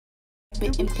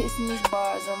spitting, pissing these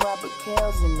bars on Robert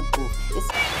Kells in the booth. It's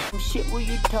some shit where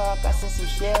you talk, I send some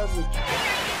shells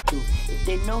at you. If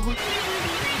they know who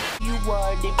you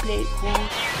are, they play cool.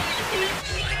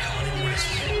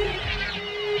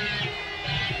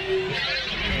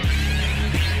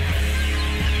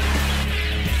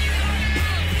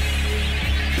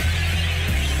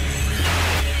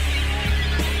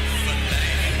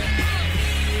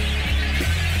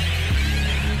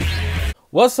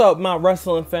 What's up, my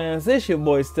wrestling fans? It's your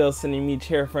boy Still Sending Me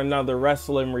here for another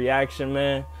wrestling reaction,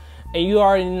 man. And you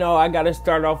already know I gotta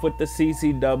start off with the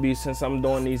CZW since I'm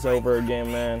doing these over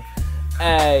again, man.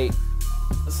 Hey,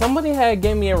 somebody had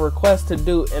gave me a request to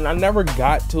do, and I never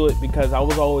got to it because I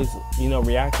was always,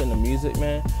 reacting to music,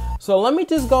 man. So let me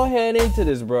just go ahead into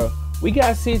this, bro. We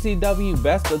got CZW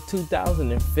Best of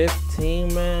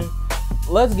 2015, man.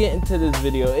 Let's get into this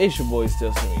video. It's your boy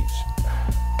Still Sending Me.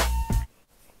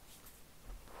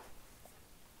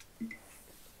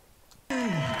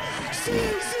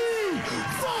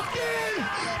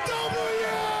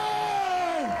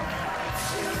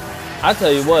 I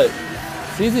tell you what,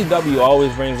 CZW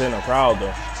always brings in a crowd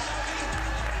though.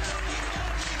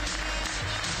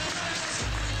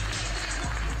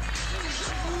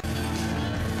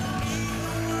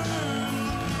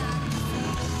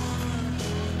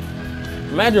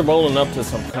 Imagine rolling up to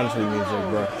some country music,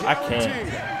 bro. I can't.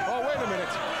 Oh, wait a minute.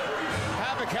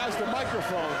 Havoc has the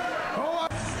microphone.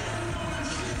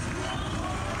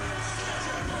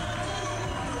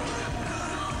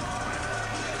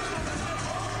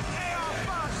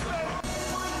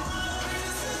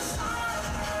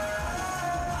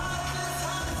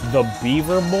 The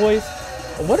Beaver Boys?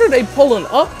 What are they pulling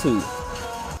up to?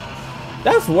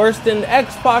 That's worse than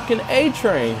X-Pac and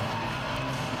A-Train.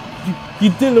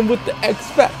 You dealing with the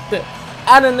X Factor.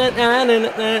 I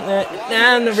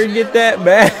never get that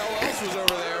back.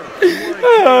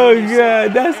 Oh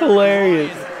god, that's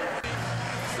hilarious.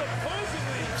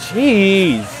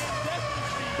 Jeez.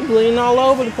 He's bleeding all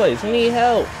over the place. He need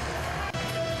help.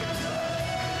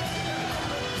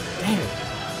 Damn.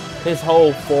 His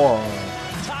whole forearm.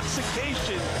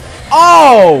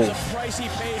 Oh! The price he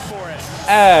paid for it.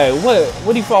 Hey,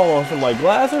 what he fall on, some like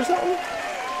glass or something?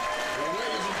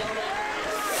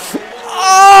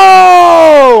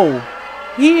 Oh!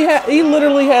 He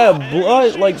literally had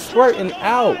blood like squirting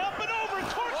out.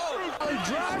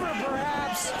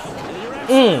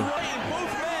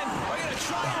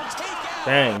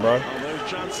 Dang, bro.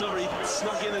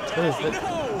 What is this?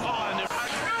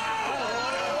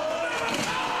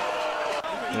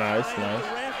 Nice.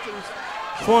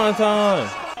 Swan time.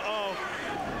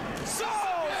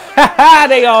 Haha,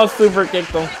 they all super kicked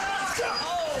him.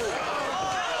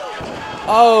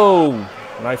 Oh,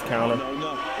 nice counter.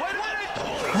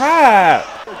 Crap.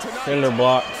 Cinder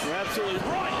blocks.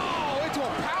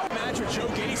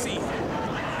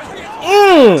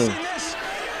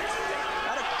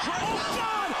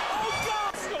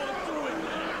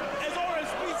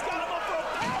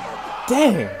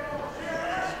 Dang.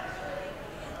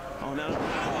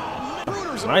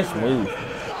 Nice move.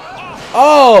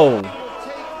 Oh!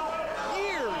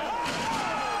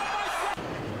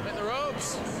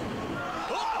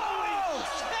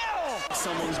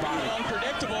 Someone's body.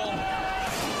 Unpredictable.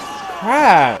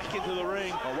 Crap. Into the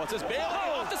ring. Oh, what's this?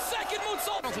 Oh, the second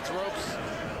moonsault. It's ropes.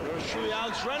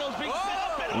 Alex Reynolds being set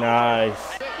up.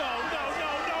 Nice.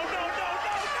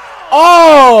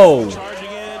 Oh!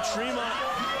 Charging in, Tremont.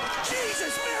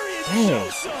 Jesus, Damn.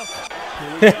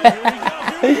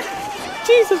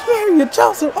 Jesus, Mary and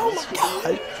Joseph. Oh my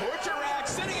God.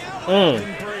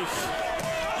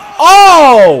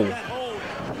 Oh!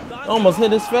 Almost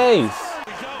hit his face.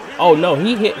 Oh no,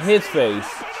 he hit his face.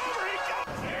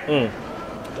 Damn.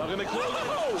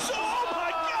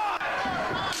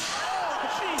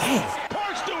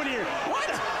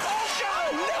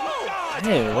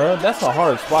 Dang, bro, that's a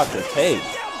hard spot to take.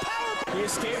 He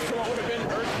escaped from what would have been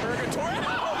purgatory.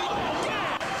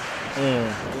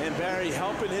 And Barry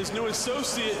helping his new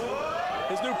associate,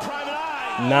 his new private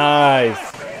eye. Nice.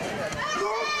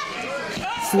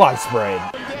 Slice bread.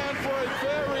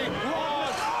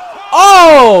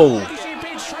 Oh!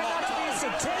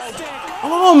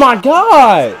 Oh my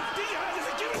God!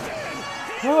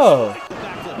 Bro,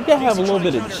 you gotta have a little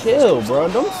bit of chill, bro.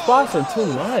 Those spots are too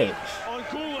much.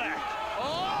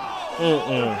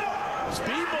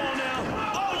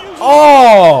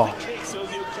 Oh!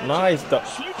 Nice though.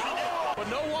 But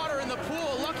no water in the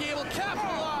pool. Lucky able to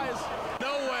capitalize.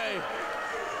 No way.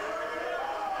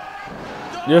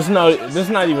 There's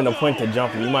not even a point to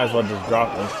jumping. You might as well just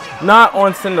drop them. Not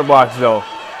on cinder blocks though.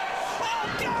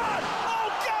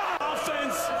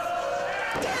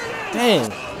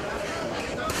 Dang.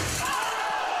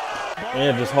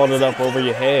 Yeah, just hold it up over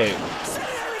your head.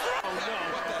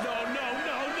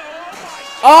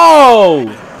 Oh!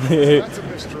 That's a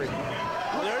mystery.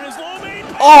 There it is, low main.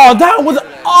 Oh, that was.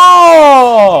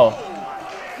 Oh!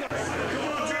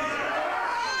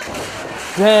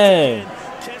 Dang.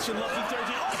 Catching lucky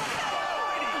 13.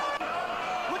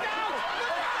 Look out!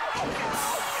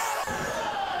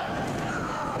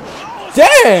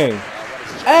 Dang!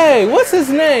 Hey, what's his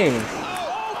name?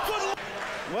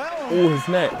 Well, Ooh, his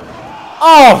name.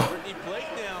 Oh!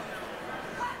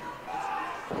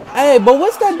 Hey, but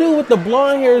what's that dude with the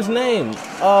blonde hair's name?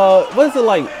 What is it,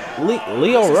 like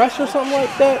Leo Rush or something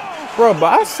like that? Bro, but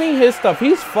I seen his stuff.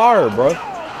 He's fire, bro.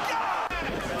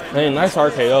 Hey, nice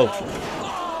RKO.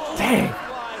 Dang.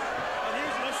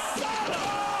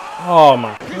 Oh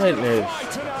my goodness.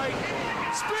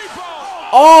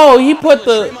 Oh, he put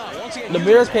the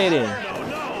barricade in.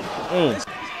 look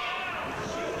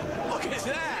at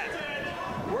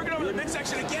that. Working over the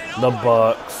midsection again. The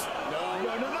Bucks.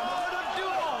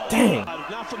 Dang.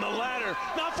 Not from the ladder.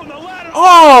 Not from the ladder.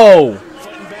 Oh!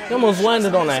 He almost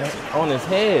landed on his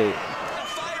head.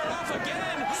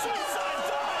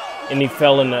 And he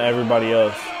fell into everybody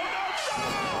else.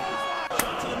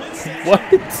 What?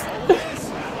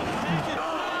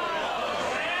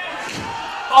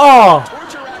 Oh!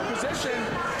 Torture acquisition.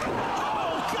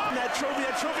 That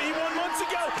trophy he won months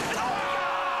ago.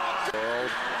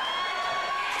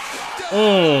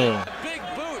 Big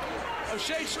boot.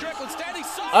 O'Shea Strickland standing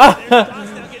solid.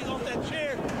 Getting off that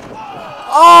chair.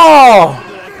 Oh!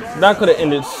 That could have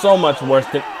ended so much worse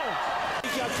than.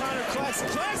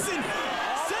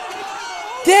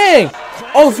 Dang!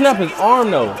 Oh, snap his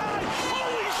arm though.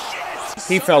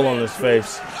 He fell on his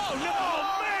face.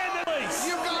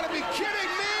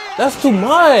 That's too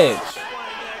much.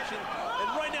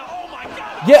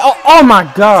 Yeah, oh my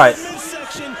God.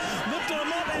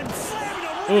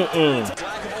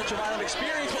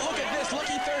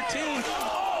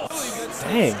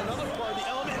 Dang.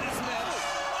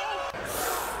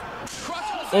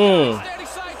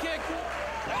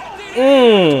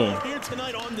 Here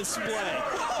tonight on display.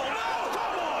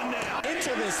 Into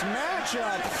this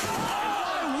matchup.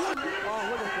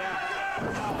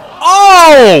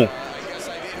 Oh!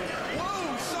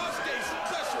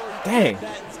 Dang,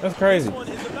 that's crazy.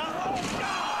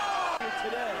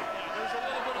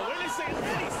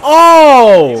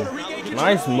 Oh!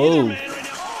 Nice move.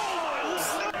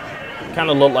 Kind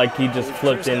of looked like he just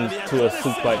flipped into a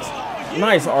suplex.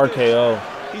 Nice RKO.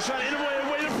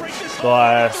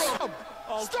 Glass.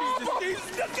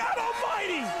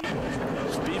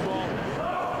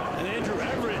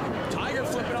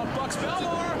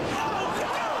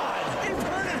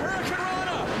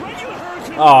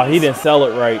 Oh, he didn't sell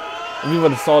it right. If he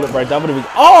would have sold it right, that would have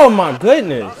been. Oh my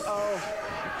goodness.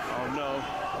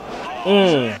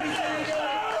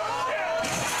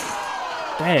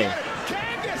 Dang.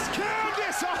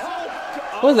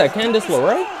 What is that, Candice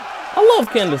LeRae? I love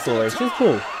Candice LeRae. She's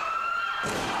cool.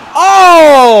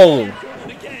 Oh!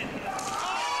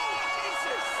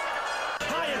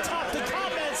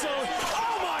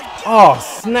 Oh,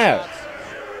 snap.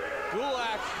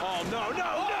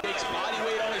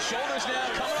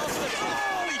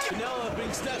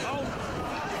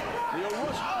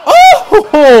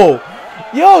 Oh!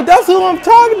 Yo, that's who I'm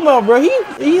talking about, bro.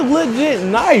 He legit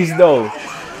nice, though.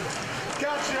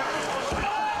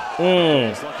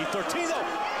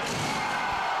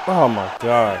 Oh, my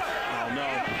God.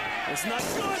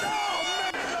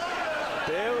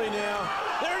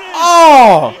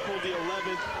 Oh!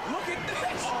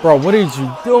 Bro, what are you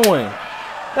doing?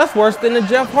 That's worse than the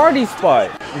Jeff Hardy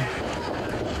spot.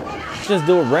 Just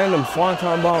do a random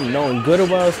swanton bomb knowing good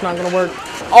and well it's not going to work.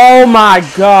 Oh, my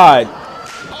God.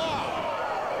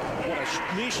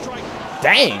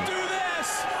 Dang.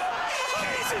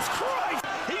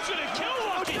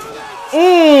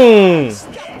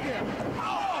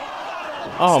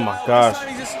 Oh my gosh.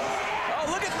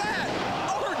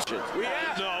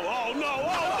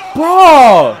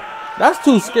 Bro, that's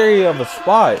too scary of a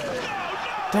spot.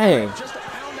 Dang.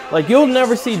 Like, you'll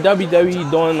never see WWE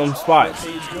doing them spots,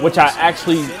 which I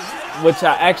actually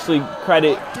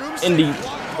credit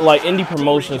indie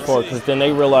promotions for, because then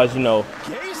they realize, you know,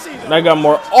 they got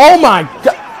more. Oh my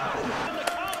God.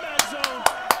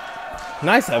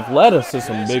 Nice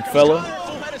athleticism, big fella.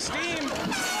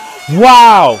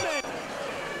 Wow.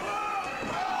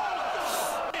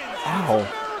 Ow.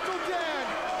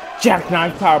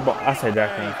 Jackknife powerball. I said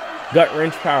jackknife. Gut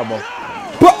wrench powerball.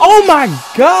 Bro, oh my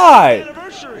God.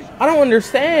 I don't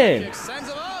understand.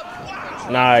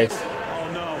 Nice.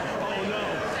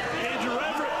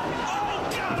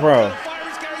 Bro.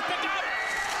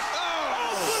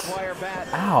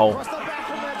 Ow.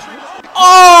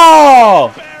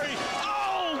 Oh!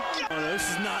 This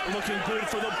is not looking good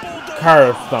for the Bulldog.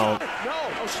 Curve stomp. No,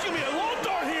 oh, excuse me, a long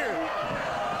dart here.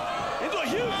 Into a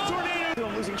huge tornado.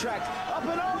 I'm losing track. Up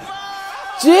and over.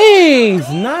 Jeez,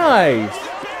 nice.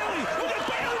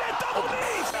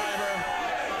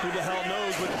 Who the hell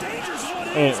knows what dangerous is what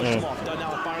it is. Come off, done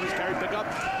now. Fireman's carry pick up.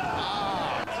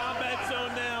 Combat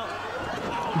zone now.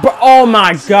 But oh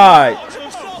my God. Up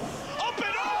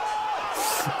and over.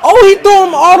 Oh, he threw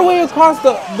him all the way across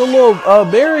the little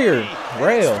barrier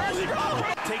rail.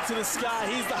 Takes to the sky.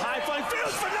 He's the high flying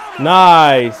field. Phenomenal.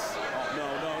 Nice.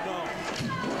 No.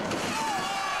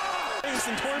 He's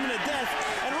in tournament of death.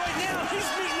 And right now he's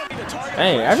meeting up the target.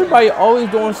 Dang, everybody always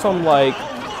doing some like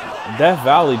Death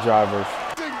Valley drivers.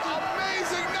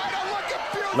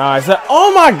 Nice.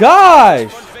 Oh my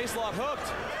gosh.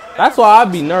 That's why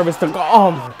I'd be nervous to go.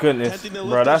 Oh my goodness,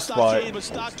 bro, that spot. But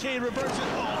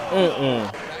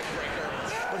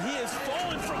he is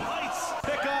falling from heights.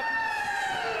 Pick up.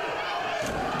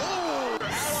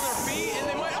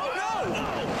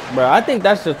 Bro, I think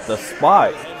that's just the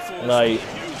spot, like,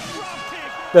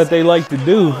 that they like to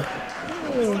do.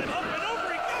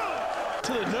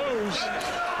 To the nose.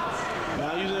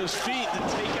 Now using those feet to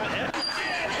take out.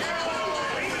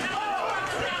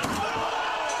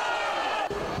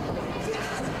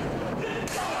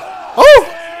 Oh!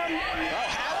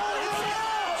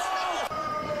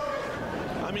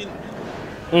 I mean.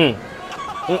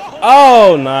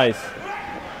 Oh, nice.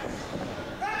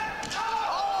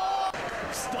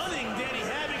 Stunning Danny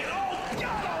having it. Oh,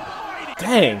 God almighty.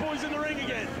 Dang. Boys in the ring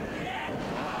again.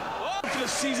 Oh, to the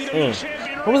CZW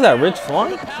champion. What was that, Rich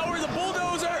Swan? The power of the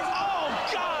bulldozer. Oh,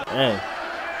 God. Dang.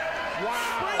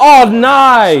 Wow. Oh,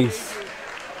 nice.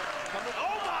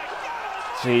 Oh, my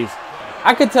God. Jeez.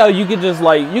 I could tell you could just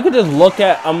look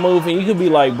at a move and you could be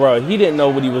like, bro, he didn't know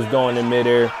what he was doing in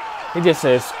midair. He just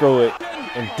said, screw it.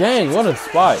 And dang, what a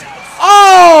spot.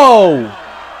 Oh!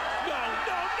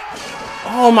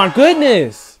 Oh my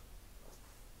goodness.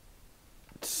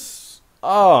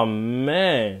 Oh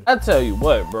man. I tell you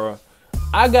what, bro.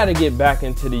 I gotta get back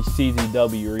into these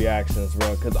CZW reactions,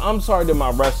 bro. Cause I'm sorry to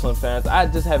my wrestling fans. I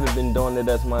just haven't been doing it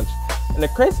as much. And the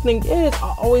crazy thing is,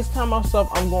 I always tell myself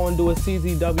I'm going to do a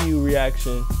CZW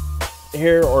reaction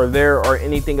here or there or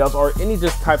anything else or any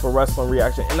just type of wrestling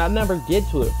reaction, and I never get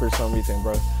to it for some reason,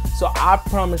 bro. So I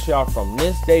promise y'all from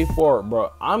this day forward,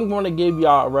 bro, I'm going to give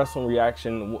y'all a wrestling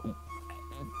reaction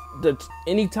that's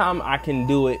anytime I can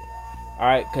do it. All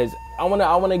right, because I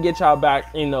want to get y'all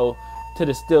back, you know, to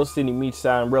the Steel City Meat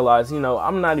side and realize, you know,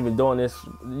 I'm not even doing this,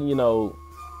 you know,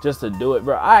 just to do it,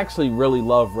 bro. I actually really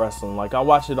love wrestling. Like, I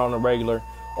watch it on a regular.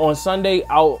 On Sunday,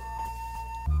 I'll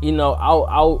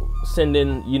send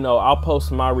in, you know, I'll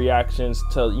post my reactions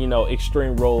to, you know,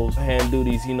 Extreme Rules and do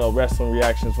these, you know, wrestling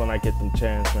reactions when I get them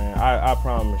chance, man. I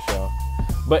promise y'all.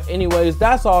 But anyways,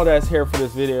 that's all that's here for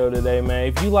this video today, man.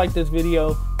 If you like this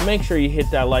video, make sure you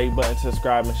hit that like button,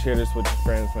 subscribe, and share this with your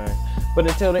friends, man. But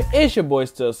until then, it's your boy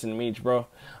Steel City Meat, bro.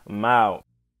 I'm out.